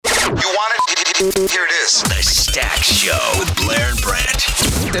You want it? Here it is. The Stax Show with Blair and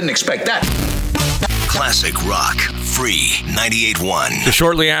Brandt. Didn't expect that. Classic rock. Free 98.1.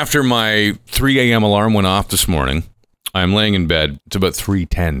 Shortly after my 3 a.m. alarm went off this morning, I'm laying in bed. It's about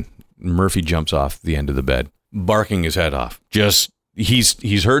 3:10. Murphy jumps off the end of the bed, barking his head off.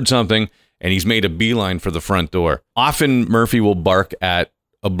 He's heard something, and he's made a beeline for the front door. Often, Murphy will bark at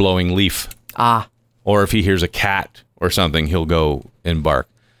a blowing leaf. Or if he hears a cat or something, he'll go and bark.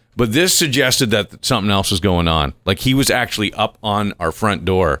 But this suggested that something else was going on. Like he was actually up on our front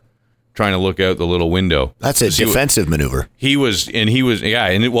door trying to look out the little window. That's a defensive maneuver. He was,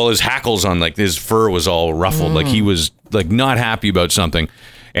 his hackles on, like, his fur was all ruffled. Like, he was, like, not happy about something.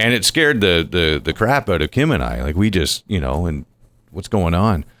 And it scared the crap out of Kim and I. Like, we just, and what's going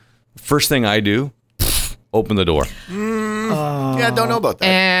on? First thing I do, open the door. Yeah, don't know about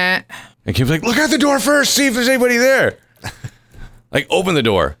that. And Kim's like, look out the door first, see if there's anybody there. Like, open the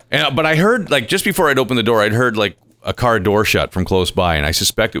door. But I heard, like, just before I'd open the door, I'd heard, like, a car door shut from close by, and I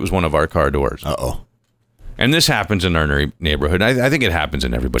suspect it was one of our car doors. Uh-oh. And this happens in our neighborhood. I think it happens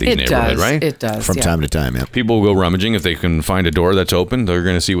in everybody's neighborhood, right? It does. From time to time, yeah. People will go rummaging. If they can find a door that's open, they're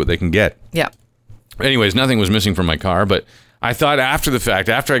going to see what they can get. Yeah. Anyways, nothing was missing from my car, but I thought after the fact,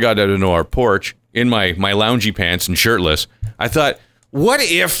 after I got out into our porch, in my loungy pants and shirtless, I thought, what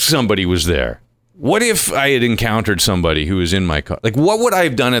if somebody was there? What if I had encountered somebody who was in my car? Like, what would I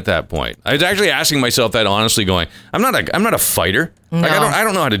have done at that point? I was actually asking myself that honestly, going, I'm not a fighter. No. Like, I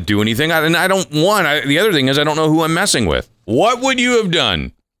don't know how to do anything. The other thing is, I don't know who I'm messing with. What would you have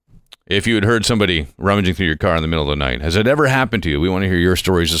done if you had heard somebody rummaging through your car in the middle of the night? Has it ever happened to you? We want to hear your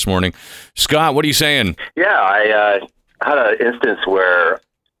stories this morning. Scott, what are you saying? Yeah, I had an instance where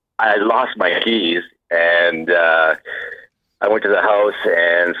I lost my keys, and I went to the house,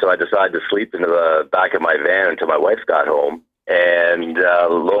 and so I decided to sleep in the back of my van until my wife got home. And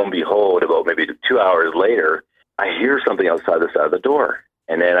lo and behold, about maybe 2 hours later, I hear something outside the side of the door.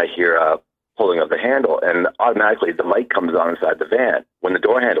 And then I hear pulling of the handle, and automatically the light comes on inside the van when the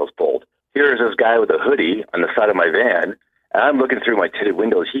door handle's pulled. Here's this guy with a hoodie on the side of my van, and I'm looking through my tinted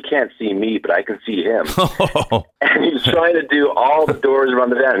windows. He can't see me, but I can see him. And he's trying to do all the doors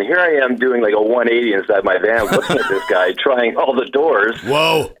around the van. And here I am doing like a 180 inside my van, looking at this guy trying all the doors.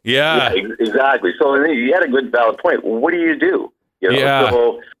 Whoa. Yeah. Exactly. So he had a good valid point. What do you do?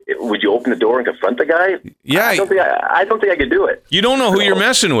 So would you open the door and confront the guy? Yeah. I don't think I could do it. You don't know who you're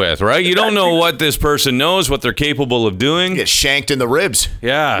messing with, right? You don't know what this person knows, what they're capable of doing. You get shanked in the ribs.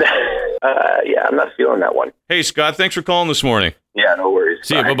 Yeah. Yeah, I'm not feeling that one. Hey, Scott, thanks for calling this morning. Yeah, no worries.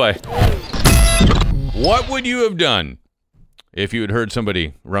 See you. Bye-bye. What would you have done if you had heard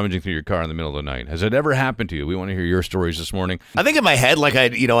somebody rummaging through your car in the middle of the night? Has it ever happened to you? We want to hear your stories this morning. I think in my head, like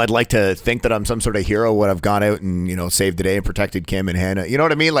I'd like to think that I'm some sort of hero when I've gone out and, saved the day and protected Kim and Hannah. You know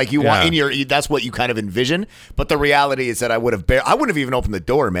what I mean? Like that's what you kind of envision. But the reality is that I wouldn't have even opened the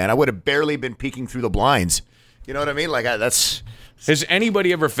door, man. I would have barely been peeking through the blinds. You know what I mean? Like Has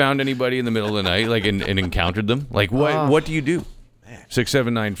anybody ever found anybody in the middle of the night, like, and encountered them? Like, what do you do?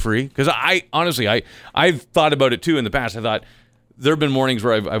 679 free? Because I've thought about it too in the past. I thought there have been mornings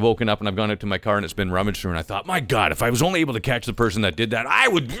where I've woken up and I've gone out to my car and it's been rummaged through, and I thought, my God, if I was only able to catch the person that did that, I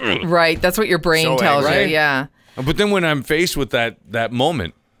would. Right, that's what your brain tells you. Yeah. But then when I'm faced with that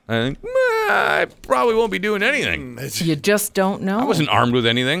moment, I think I probably won't be doing anything. You just don't know. I wasn't armed with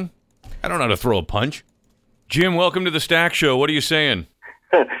anything. I don't know how to throw a punch. Jim, welcome to the Stax Show. What are you saying?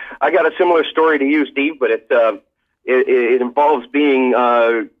 I got a similar story to you, Steve, but it involves being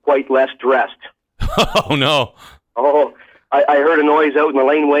quite less dressed. Oh, no. Oh, I heard a noise out in the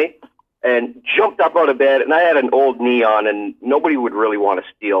laneway and jumped up out of bed, and I had an old neon, and nobody would really want to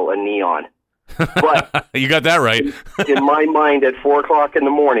steal a neon. But you got that right. In my mind, at 4 o'clock in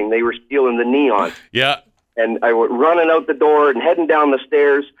the morning, they were stealing the neon. Yeah. And I was running out the door and heading down the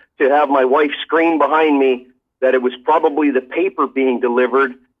stairs to have my wife scream behind me that it was probably the paper being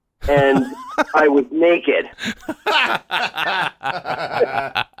delivered, and I was naked. But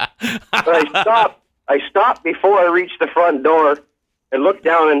I stopped before I reached the front door and looked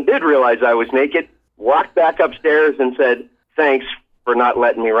down and did realize I was naked, walked back upstairs and said, thanks for not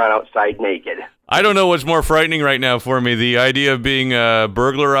letting me run outside naked. I don't know what's more frightening right now for me, the idea of being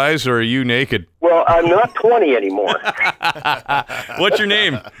burglarized or you naked. Well, I'm not 20 anymore. What's your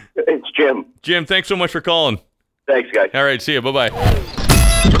name? It's Jim. Jim, thanks so much for calling. Thanks, guys. All right, see you. Bye-bye.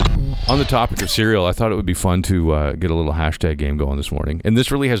 On the topic of cereal, I thought it would be fun to get a little hashtag game going this morning. And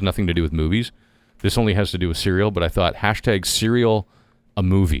this really has nothing to do with movies. This only has to do with cereal, but I thought hashtag cereal a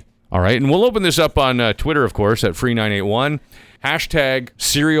movie. All right, and we'll open this up on Twitter, of course, at Free981. Hashtag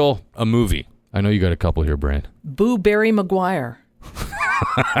cereal a movie. I know you got a couple here, Brand. Boo Barry Maguire.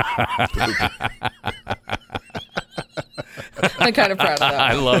 I'm kind of proud of that.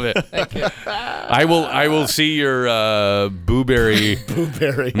 I love it. Thank you. I will see your Booberry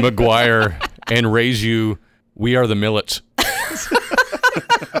McGuire and raise you. We are the Millets.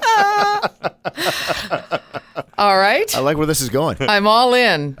 All right. I like where this is going. I'm all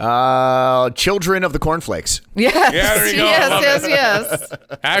in. Children of the Cornflakes. Yes. Yeah, there you go. Yes.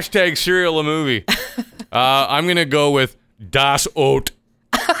 Hashtag cereal a movie. I'm going to go with Das Oat.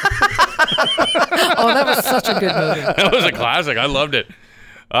 Oh, that was such a good movie. That was a classic. I loved it.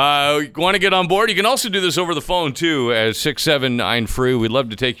 Want to get on board? You can also do this over the phone, too, as 679-FREE. We'd love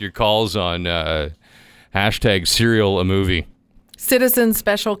to take your calls on hashtag cereal a movie. Citizen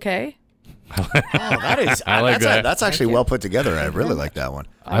Special K. That is. I like that. That's actually well put together. I really like that one.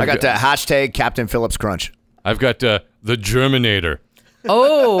 I got hashtag Captain Phillips Crunch. I've got the Germinator.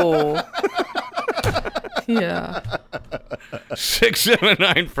 Oh. Yeah.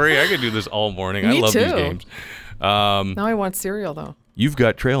 679-FREE. I could do this all morning. I Me love too. these games. Now I want cereal, though. You've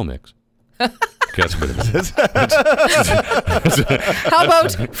got trail mix. That's what it is. How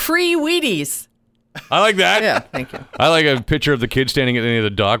about free Wheaties? I like that. Yeah, thank you. I like a picture of the kid standing at the end of the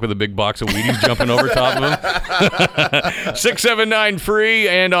dock with a big box of Wheaties jumping over top of him. 679-FREE,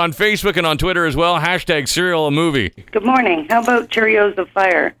 and on Facebook and on Twitter as well. Hashtag cereal a movie. Good morning. How about Cheerios of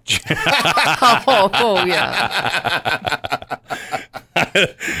Fire? Oh, yeah.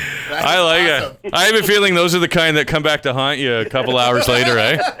 I like it. I have a feeling those are the kind that come back to haunt you a couple hours later,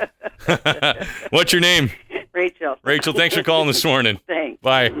 eh? What's your name? Rachel. Rachel, thanks for calling this morning. Thanks.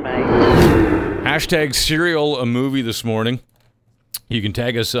 Bye. Bye. Hashtag cereal a movie this morning. You can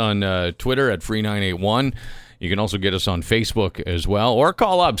tag us on Twitter at Free981. You can also get us on Facebook as well, or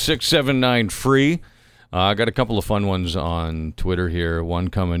call up 679-FREE. I got a couple of fun ones on Twitter here. One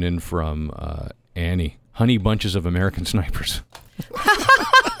coming in from Annie. Honey bunches of American snipers.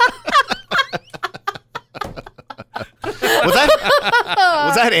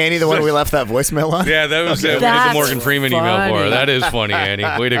 Was that Annie, the one we left that voicemail on? Yeah, that was we did the Morgan Freeman email for her. That is funny, Annie.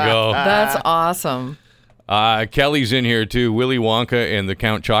 Way to go. That's awesome. Kelly's in here too. Willy Wonka and the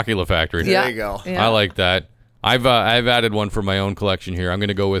Count Chocula Factory. There you go. Yeah. I like that. I've added one for my own collection here. I'm going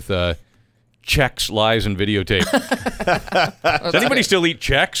to go with Chex, Lies, and Videotape. Does anybody still eat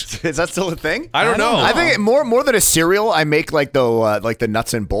Chex? Is that still a thing? I don't know. I think more than a cereal, I make like the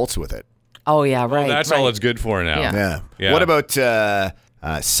nuts and bolts with it. Oh, yeah, right. That's all it's good for now. Yeah. Yeah. What about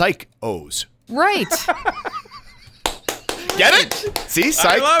Psych O's? Right. Get it? See,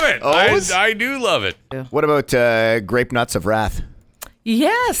 Psych I love it. O's? I do love it. What about Grape Nuts of Wrath?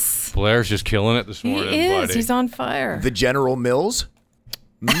 Yes. Blair's just killing it this He morning, is. buddy. He's on fire. The General Mills?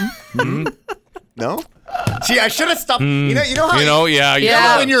 No? See, I should have stopped. You know how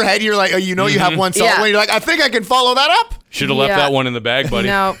Yeah. in your head you're like, you have one song when you're like, I think I can follow that up. Should have left that one in the bag, buddy.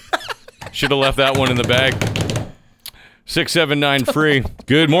 No. Should have left that one in the bag. 679-FREE.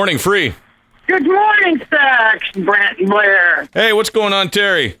 Good morning, Free. Good morning, Stax, Brandt and Blair. Hey, what's going on,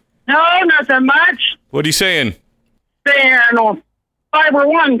 Terry? No, nothing much. What are you saying? Saying Fiber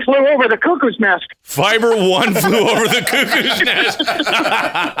One flew over the cuckoo's nest. Fiber One flew over the cuckoo's nest.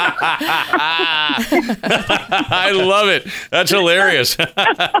 I love it. That's hilarious.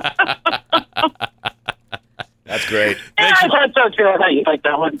 That's great. Yeah, I thought so too. I thought you'd like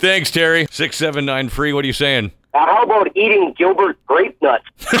that one. Thanks, Terry. 679-FREE. What are you saying? How about eating Gilbert grape nuts?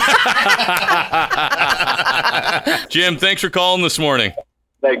 Jim, thanks for calling this morning.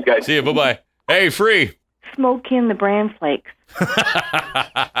 Thanks, guys. See you. Bye-bye. Hey, Free. Smoky and the Bran Flakes.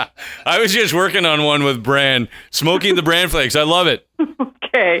 I was just working on one with Bran. Smokey and the Bran Flakes. I love it.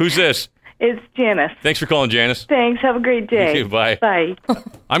 Okay. Who's this? It's Janice. Thanks for calling, Janice. Thanks. Have a great day. You too. Bye. Bye.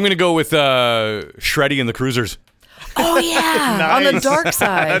 I'm going to go with Shreddy and the Cruisers. Oh, yeah. On the dark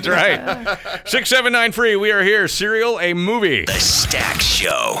side. That's right. 679-FREE. We are here. Serial, a movie. The Stax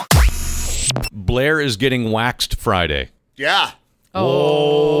Show. Blair is getting waxed Friday. Yeah.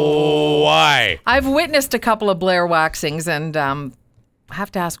 Oh, why? I've witnessed a couple of Blair waxings, and I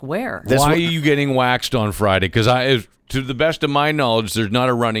have to ask where. Why are you getting waxed on Friday? Because to the best of my knowledge, there's not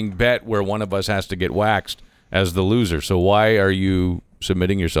a running bet where one of us has to get waxed as the loser. So why are you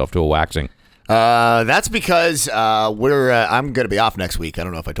submitting yourself to a waxing? That's because I'm going to be off next week. I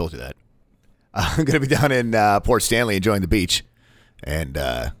don't know if I told you that. I'm going to be down in Port Stanley enjoying the beach, and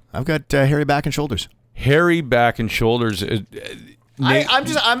I've got hairy back and shoulders. Hairy back and shoulders. What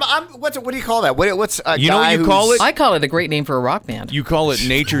do you call that? What's a you know what you call it? I call it a great name for a rock band. You call it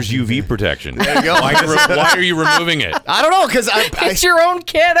nature's UV protection. There you go. Why are you removing it? I don't know, because It's your own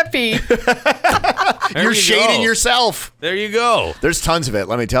canopy. you're shading yourself. There you go. There's tons of it,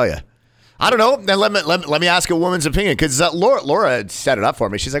 let me tell you. I don't know. Then let me ask a woman's opinion, because Laura had set it up for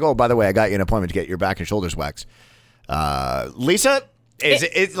me. She's like, oh, by the way, I got you an appointment to get your back and shoulders waxed. Lisa,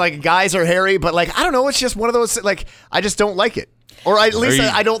 it's like guys are hairy, but like, I don't know. It's just one of those, like, I just don't like it. Or at least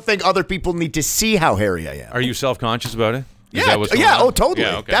I don't think other people need to see how hairy I am. Are you self-conscious about it? Is Yeah, that what's going on? oh, totally.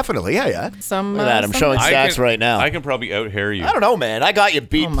 Yeah, okay. Definitely, yeah. Some Look at that, I'm showing Stax right now. I can probably out-hair you. I don't know, man. I got you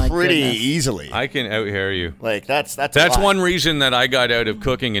beat Oh, my pretty goodness. easily. I can out-hair you. Like, that's a That's lot. one reason that I got out of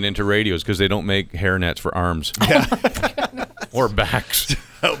cooking and into radios, because they don't make hair nets for arms. Or backs.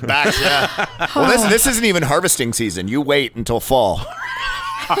 Oh, backs, yeah. Well, this isn't even harvesting season. You wait until fall.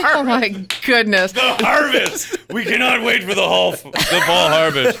 Oh my goodness. The harvest! We cannot wait for the fall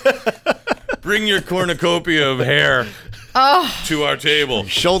harvest. Bring your cornucopia of hair to our table.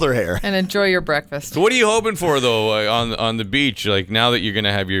 Shoulder hair. And enjoy your breakfast. So what are you hoping for, though, on the beach? Like, now that you're going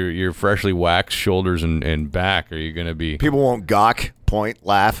to have your freshly waxed shoulders and back, are you going to be... People won't gawk, point,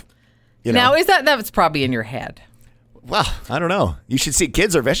 laugh. You know. Now, is that's probably in your head? Well, I don't know. You should see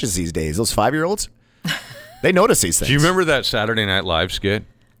kids are vicious these days. Those 5-year-olds, they notice these things. Do you remember that Saturday Night Live skit?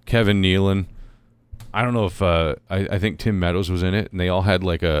 Kevin Nealon. I don't know if I think Tim Meadows was in it, and they all had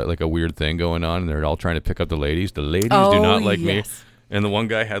like a weird thing going on, and they're all trying to pick up the ladies. The ladies do not like me. And the one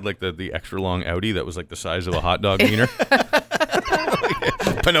guy had like the extra long Audi that was like the size of a hot dog wiener.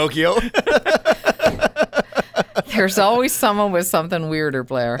 Pinocchio. There's always someone with something weirder,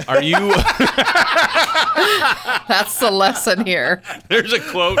 Blair. Are you? That's the lesson here. There's a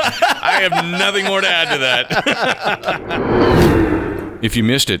quote. I have nothing more to add to that. If you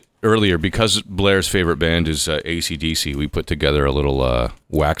missed it earlier, because Blair's favorite band is AC/DC, we put together a little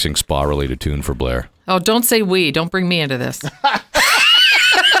waxing spa-related tune for Blair. Oh, don't say we. Don't bring me into this.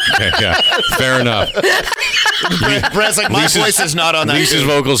 Okay, yeah, fair enough. Brad's like, my voice is not on that. Lisa's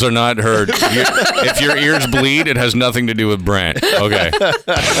vocals are not heard. If your ears bleed, it has nothing to do with Brandt. Okay.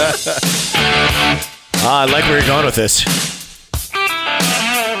 I like where you're going with this.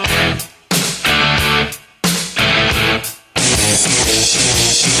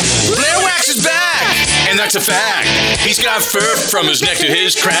 Blair Wax is back, and that's a fact. He's got fur from his neck to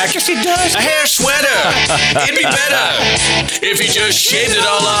his crack. Yes, he does. A hair sweater. It'd be better if he just shaved it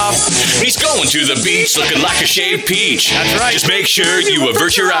all off. He's going to the beach looking like a shaved peach. That's right. Just make sure you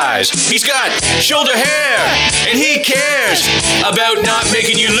avert your eyes. He's got shoulder hair, and he cares about not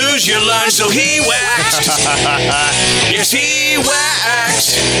making you lose your lunch, so he waxed. Yes, he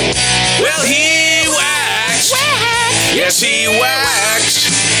waxed. Well, he waxed. Yes, he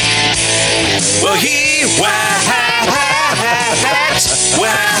waxed. Well, he waxed.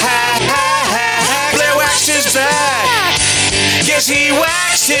 Blair waxed his back. Yes, he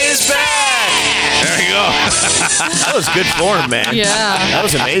waxed his back. There you go. That was good form, man. Yeah. That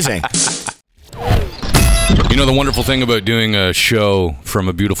was amazing. You know, the wonderful thing about doing a show from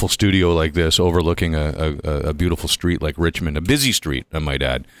a beautiful studio like this, overlooking a beautiful street like Richmond, a busy street, I might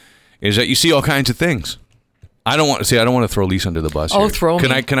add, is that you see all kinds of things. I don't want to throw Lisa under the bus. Oh, here. throw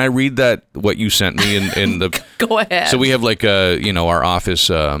me. Can I read that, what you sent me in the... Go ahead. So we have like our office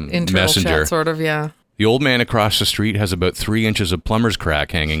Internal messenger. chat, sort of, yeah. The old man across the street has about 3 inches of plumber's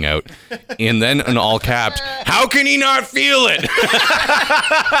crack hanging out. And then in all caps, how can he not feel it?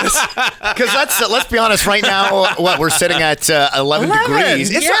 Because let's be honest, right now, we're sitting at 11 degrees.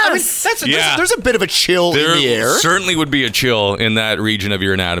 There's a bit of a chill in the air. Certainly would be a chill in that region of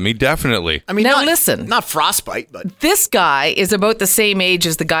your anatomy, definitely. I mean, Now listen. not frostbite, but This guy is about the same age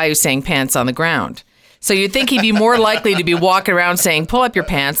as the guy who's saying pants on the ground. So you'd think he'd be more likely to be walking around saying, pull up your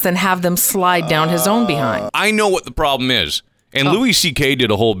pants, than have them slide down his own behind. I know what the problem is. And Louis C.K.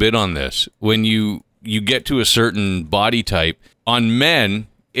 did a whole bit on this. When you get to a certain body type, on men,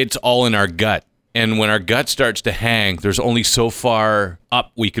 it's all in our gut. And when our gut starts to hang, there's only so far up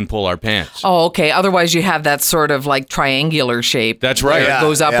we can pull our pants. Oh, okay. Otherwise, you have that sort of like triangular shape. That's right. where it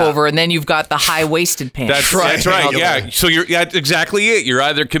goes up over, and then you've got the high-waisted pants. That's right. Yeah. So that's exactly it. You're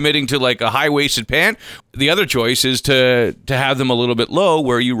either committing to like a high-waisted pant. The other choice is to have them a little bit low,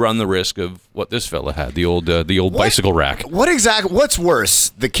 where you run the risk of what this fella had, the old bicycle rack. What's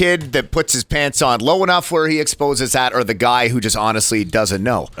worse, the kid that puts his pants on low enough where he exposes that, or the guy who just honestly doesn't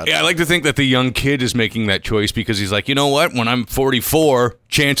know? Yeah, I like to think that the young kid is making that choice because he's like, you know what? When I'm 44,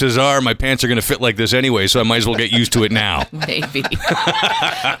 chances are my pants are going to fit like this anyway, so I might as well get used to it now. Maybe. Good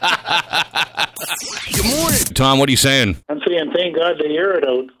morning. Tom, what are you saying? I'm saying thank God they air it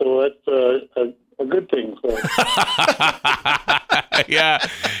out, so that's a good thing. So. yeah.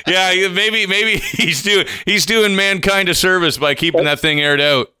 Maybe he's doing mankind a service by keeping that thing aired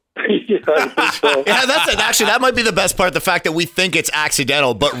out. Yeah, I think so. Yeah, that's it. Actually, that might be the best part. The fact that we think it's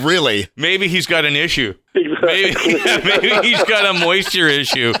accidental, but really, Maybe he's got an issue. Exactly. Maybe he's got a moisture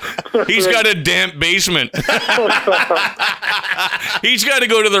issue. He's got a damp basement. He's got to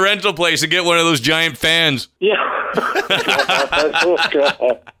go to the rental place and get one of those giant fans. Yeah. Oh,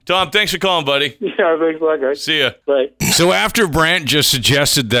 God. Tom, thanks for calling, buddy. Yeah, thanks a lot, guys. See ya. Bye. So after Brandt just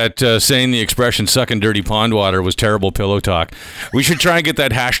suggested that saying the expression "sucking dirty pond water" was terrible pillow talk, we should try and get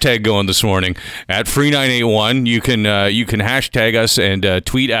that hashtag going this morning at Free981. You can hashtag us and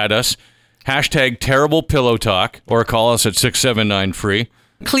tweet at us hashtag terrible pillow talk, or call us at 679-FREE.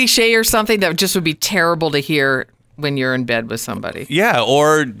 Cliche or something that just would be terrible to hear when you're in bed with somebody. Yeah,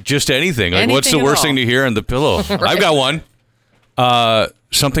 or just anything. Like, what's the Anything at worst all. thing to hear on the pillow? I've got one.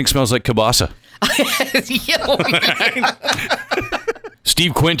 Something smells like kielbasa.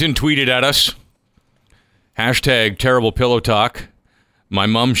 Steve Quinton tweeted at us. Hashtag terrible pillow talk. My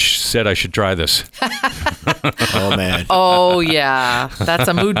mom said I should try this. oh man. Oh, yeah. That's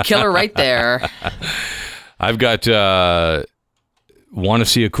a mood killer right there. I've got want to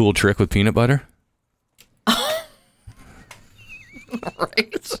see a cool trick with peanut butter?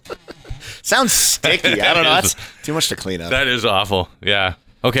 Right. Sounds sticky. I don't know. That's too much to clean up. That is awful. Yeah.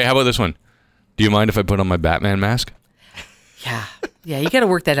 Okay, how about this one? Do you mind if I put on my Batman mask? Yeah. Yeah, you got to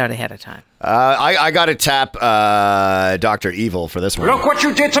work that out ahead of time. I got to tap Dr. Evil for this one. Look what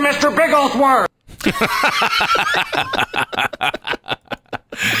you did to Mr. Bigglesworth!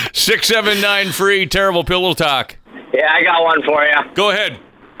 679-FREE, terrible pillow talk. Yeah, I got one for you. Go ahead.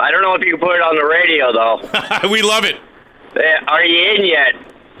 I don't know if you can put it on the radio, though. We love it. Are you in yet?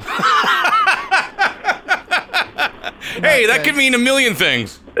 Hey, that could mean a million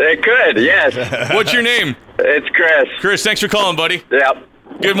things. It could, yes. What's your name? It's Chris. Chris, thanks for calling, buddy. Yep.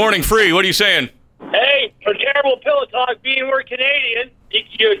 Good morning, Free. What are you saying? Hey, for terrible pillow talk, being we're Canadian,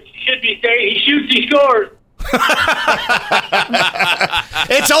 you should be saying he shoots, he scores.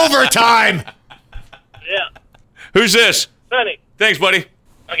 It's overtime. Yeah. Who's this? Sonny. Thanks, buddy.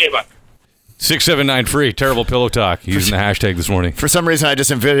 Okay, bye. 679-FREE, terrible pillow talk. Using the hashtag this morning. For some reason, I just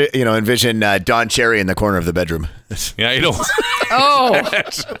envision Don Cherry in the corner of the bedroom. Yeah, you don't. Oh. Way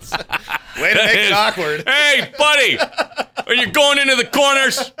to make it awkward. Hey, buddy, are you going into the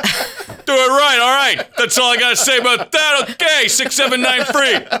corners? Do it right, all right. That's all I got to say about that. Okay,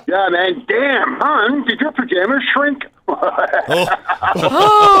 679-FREE. Yeah, man. Damn, hon, did your pajamas shrink?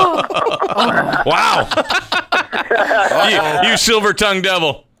 Wow. You silver-tongued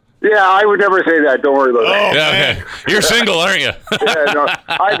devil. Yeah, I would never say that. Don't worry about that. Yeah, okay. You're single, aren't you? Yeah, no,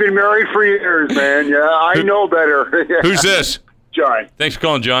 I've been married for years, man. Yeah, I know better. Who's this? John. Thanks for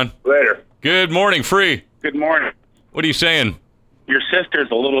calling, John. Later. Good morning, Free. Good morning. What are you saying? Your sister's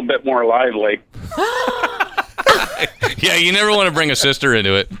a little bit more lively. Yeah, you never want to bring a sister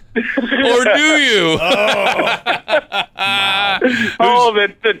into it. Or do you?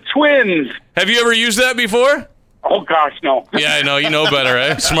 The twins. Have you ever used that before? Oh, gosh, no. Yeah, I know. You know better,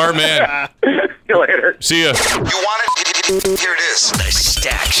 eh? Smart man. See you later. See ya. You want it? Here it is. The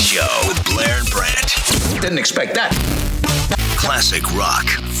Stax Show with Blair and Brandt. Didn't expect that. Classic rock.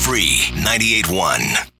 Free 98.1.